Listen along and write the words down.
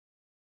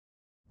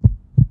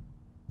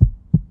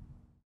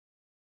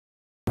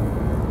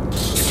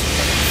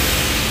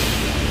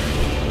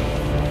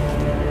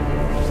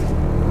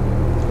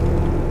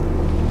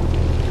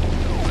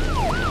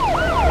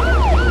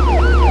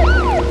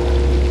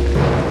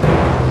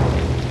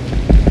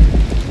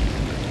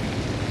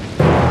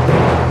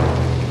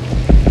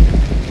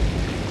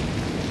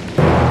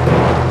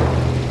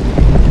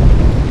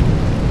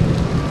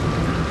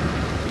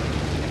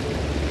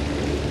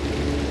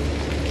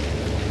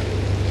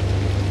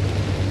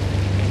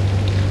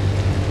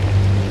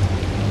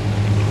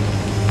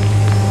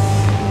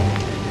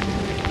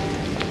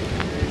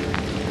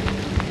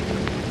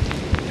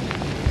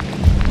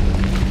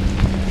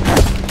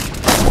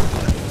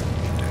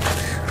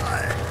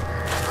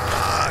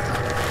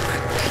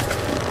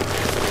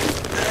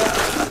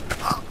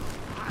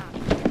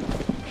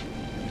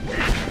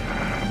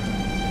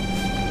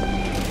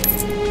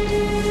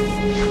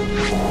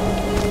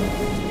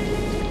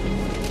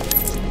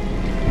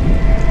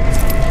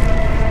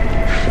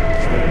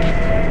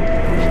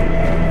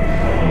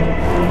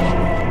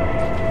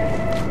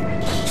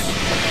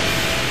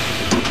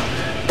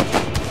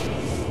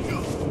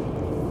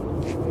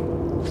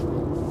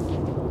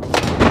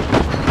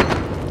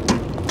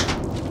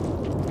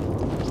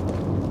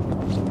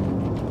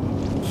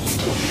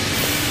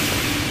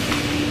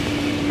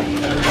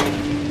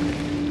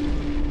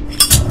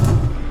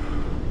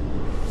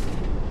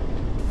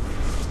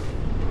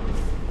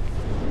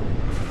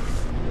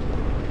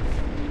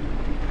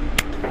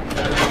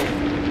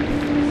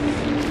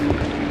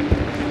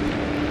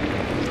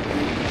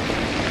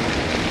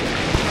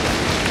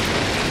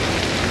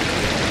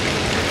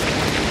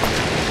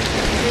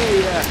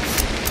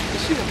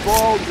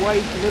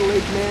white,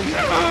 middle-aged man.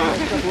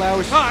 A couple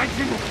hours.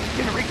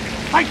 Generation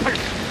Piper!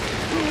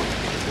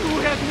 Who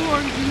has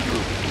warned you to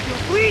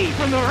flee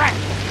from the rat?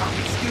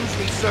 Excuse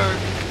me, sir.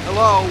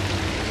 Hello?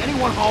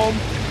 Anyone home?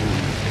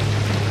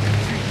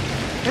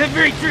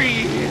 Every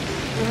tree!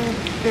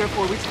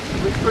 Therefore, which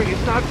spring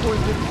is not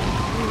poison.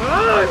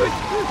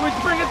 Which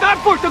spring is not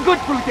forth the good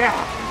fruit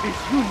is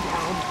hewn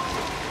down.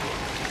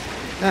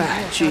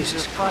 Ah,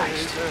 Jesus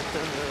Christ.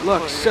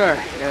 Look, sir,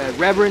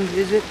 Reverend,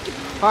 is it?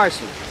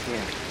 Parson,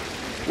 yeah.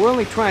 We're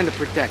only trying to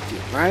protect you,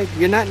 right?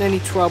 You're not in any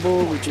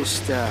trouble. We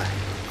just,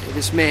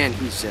 this man,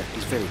 he's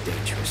very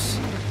dangerous.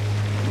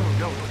 Oh,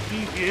 no,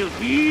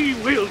 he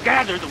will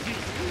gather the wheat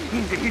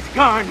into his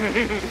garner.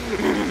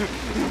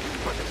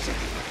 For the sake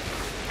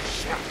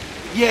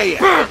of Yeah.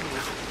 burn!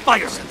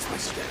 Fire! Sense my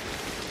step.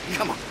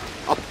 Come on.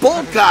 A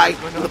bold guy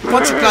with a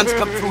bunch of guns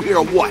come through here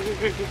or what?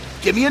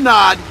 Give me a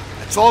nod.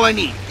 That's all I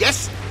need.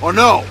 Yes or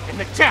no? And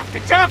the chaff,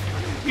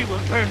 he will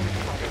burn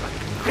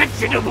like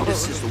vegetable.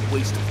 This is a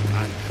waste of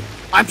time.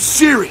 I'm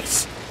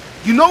serious.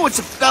 You know it's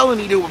a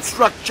felony to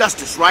obstruct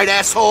justice, right,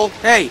 asshole?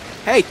 Hey,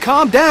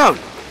 calm down.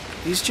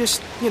 He's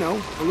just, you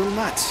know, a little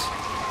nuts.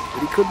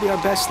 But he could be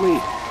our best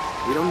lead.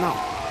 We don't know.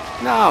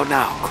 No.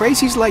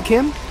 Crazies like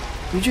him,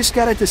 you just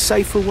gotta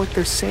decipher what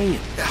they're saying.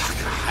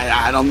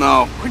 I don't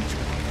know.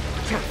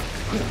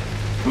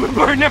 We'll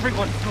burn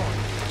everyone's door.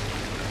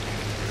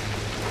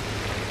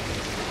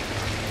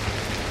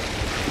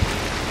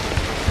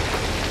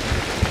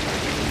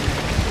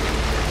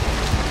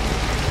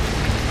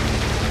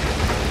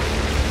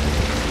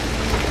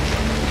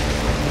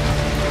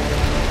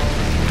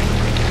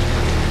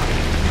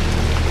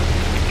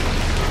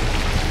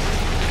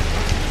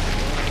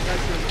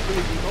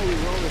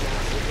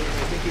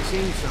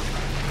 Seen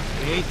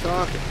something. He ain't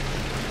talking.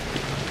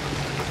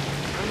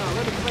 No,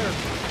 let him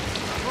clarify.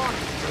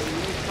 Talking, so he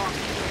ain't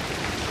talking.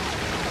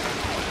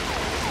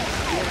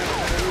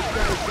 Yeah, we've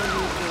got to send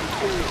you some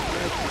serious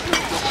messages.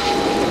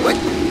 What?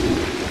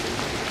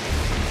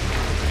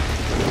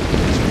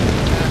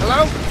 Hello?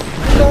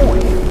 Where are you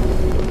going?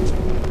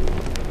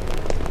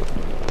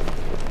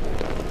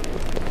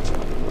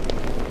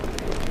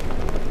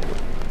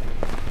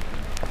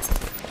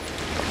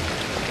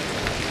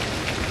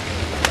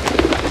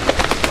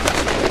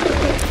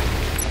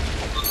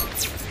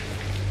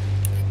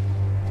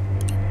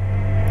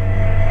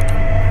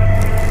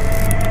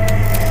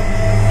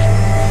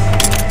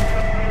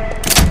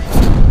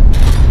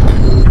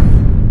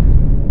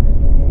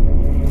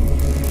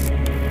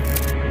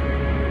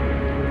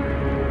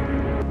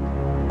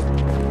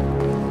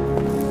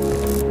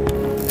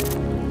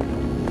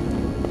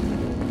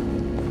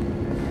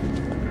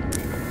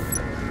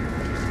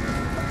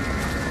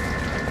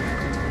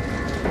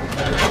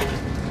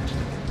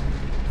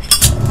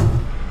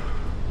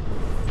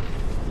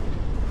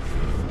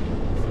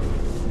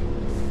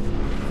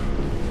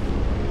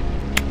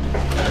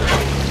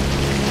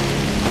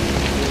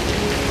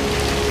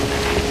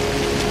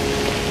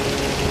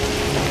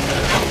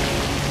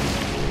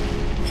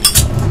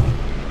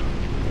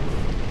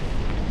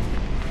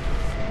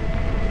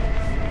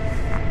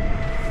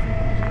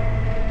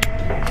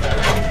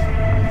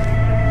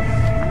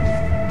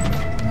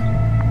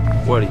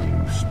 What are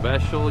you,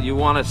 special? You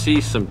want to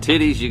see some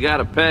titties, you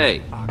gotta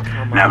pay. Oh,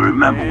 now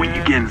remember, when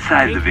you get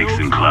inside the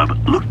Vixen Club,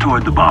 look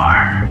toward the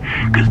bar.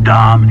 Cause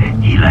Dom,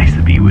 he likes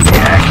to be with the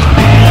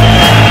action.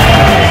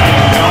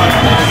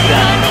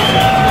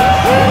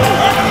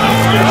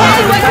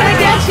 Hey, what can I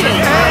get you?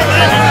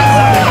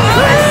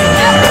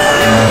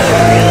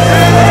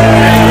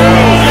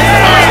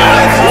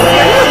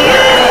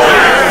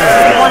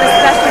 Want a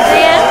special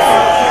dance?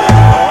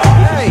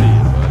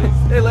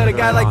 Hey, they let a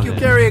guy like you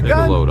carry a gun?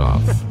 Take a load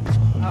off.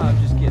 I'm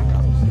just kidding.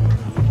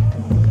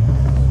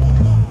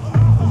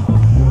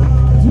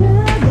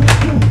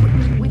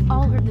 We've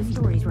all heard the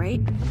stories,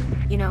 right?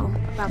 You know,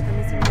 about the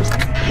missing boys. I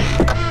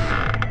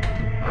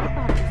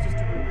thought it was just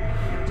a rumor,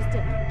 you know, just to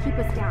keep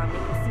us down,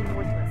 make us seem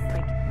worthless.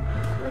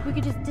 Like we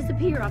could just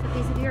disappear off the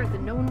face of the earth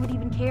and no one would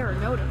even care or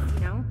notice,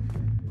 you know?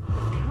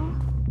 Now,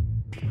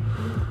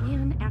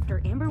 man,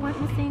 after Amber went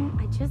missing,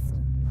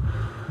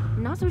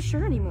 I'm not so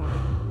sure anymore.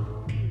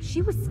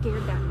 She was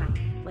scared that night.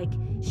 Like,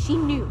 she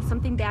knew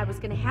something bad was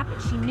gonna happen.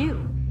 She knew.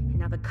 And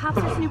now the cops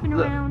are snooping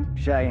around.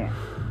 Cheyenne,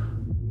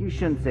 you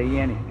shouldn't say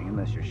anything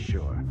unless you're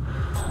sure.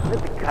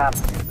 Let the cops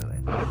handle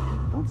it.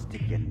 Don't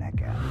stick your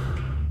neck out.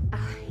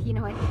 You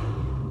know what?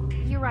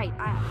 You're right.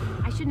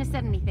 I shouldn't have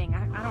said anything.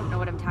 I don't know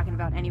what I'm talking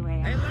about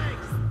anyway. I'm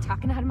just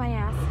talking out of my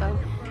ass, so...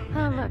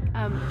 Oh, look,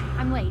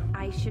 I'm late.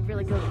 I should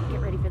really go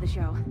get ready for the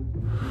show.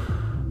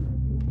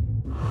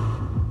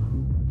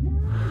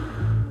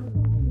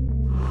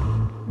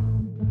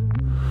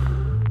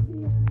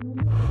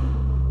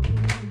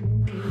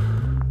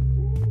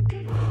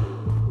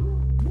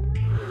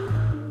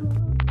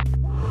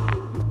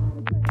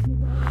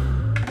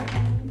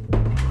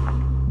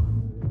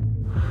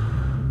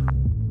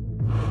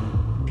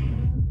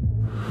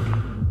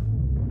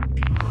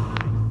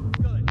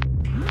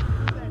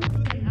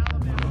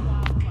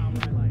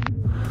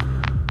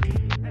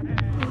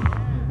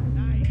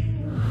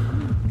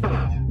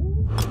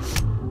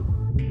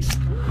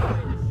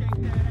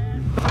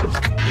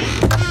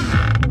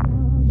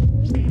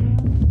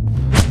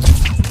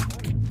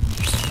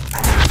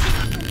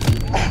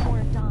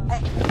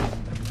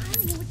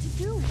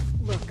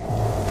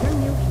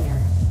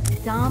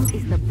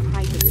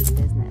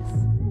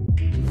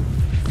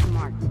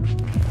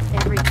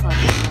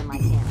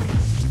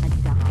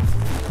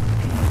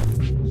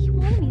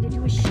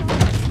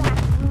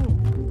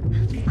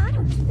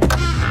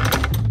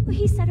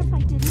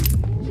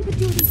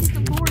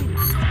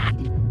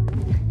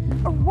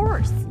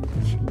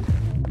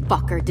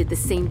 fucker did the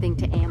same thing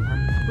to Amber,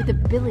 with a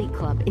billy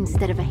club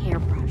instead of a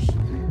hairbrush.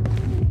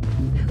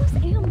 Who's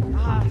Amber?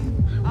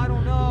 I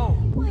don't know.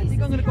 I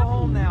think I'm gonna go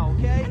home now,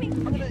 okay? I'm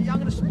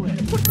gonna split.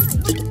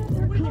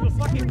 What are you, a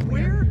fucking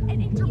queer?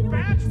 It's your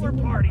bachelor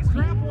party.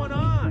 Strap one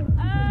on.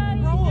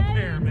 Grow a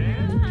pair,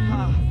 man.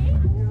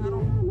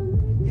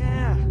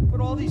 Yeah, but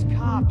all these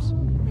cops.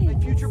 My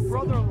future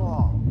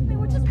brother-in-law.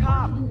 What's a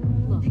cop?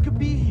 He could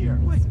be here.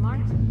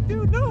 Smart?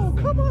 Dude, no,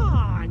 come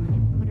on.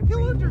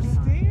 He'll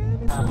understand.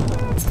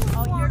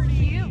 Oh, you're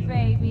cute,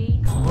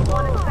 baby. Want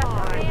to set the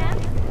hand?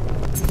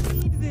 I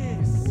need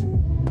this.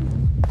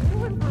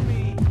 Do it for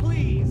me,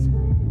 please.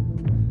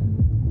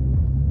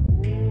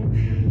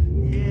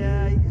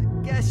 Yeah, I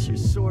guess you're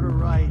sort of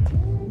right.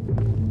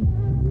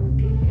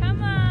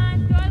 Come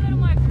on, throw a little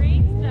more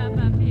green stuff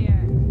up here.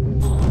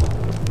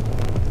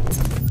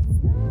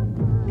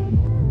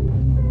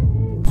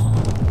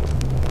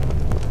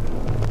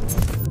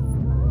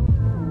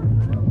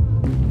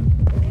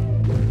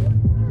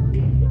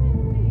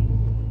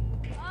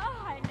 Oh,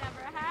 I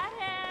never had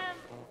him.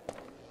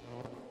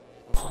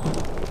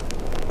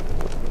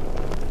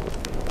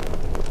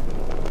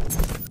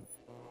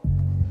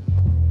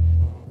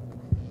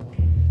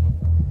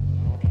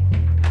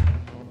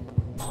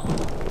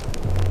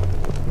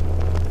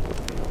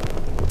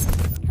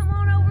 Come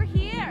on over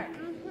here.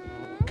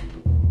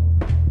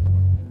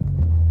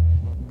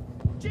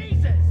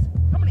 Jesus!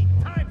 How many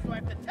times do I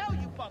have to tell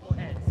you,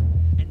 bubbleheads?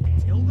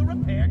 Until the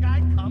repair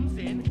guy comes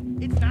in,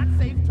 it's not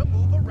safe to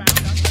move around.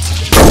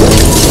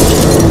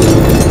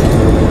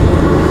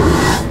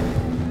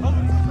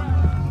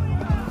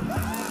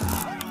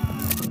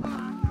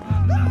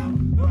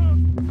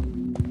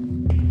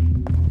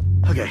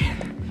 Okay.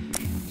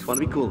 Just want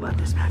to be cool about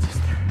this, man.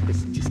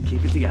 Just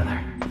keep it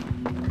together.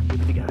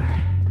 Keep it together.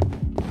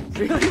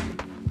 Really?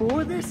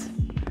 For this?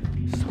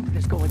 Something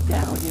is going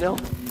down, you know?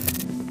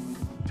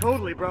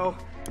 Totally, bro.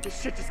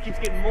 This shit just keeps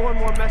getting more and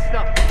more messed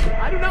up.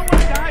 I do not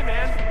want to die,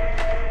 man.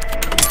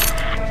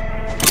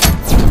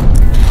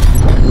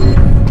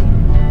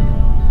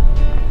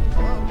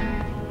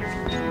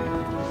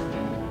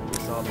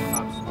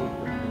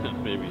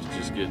 Maybe he's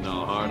just getting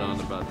all hard on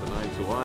about the night's wife.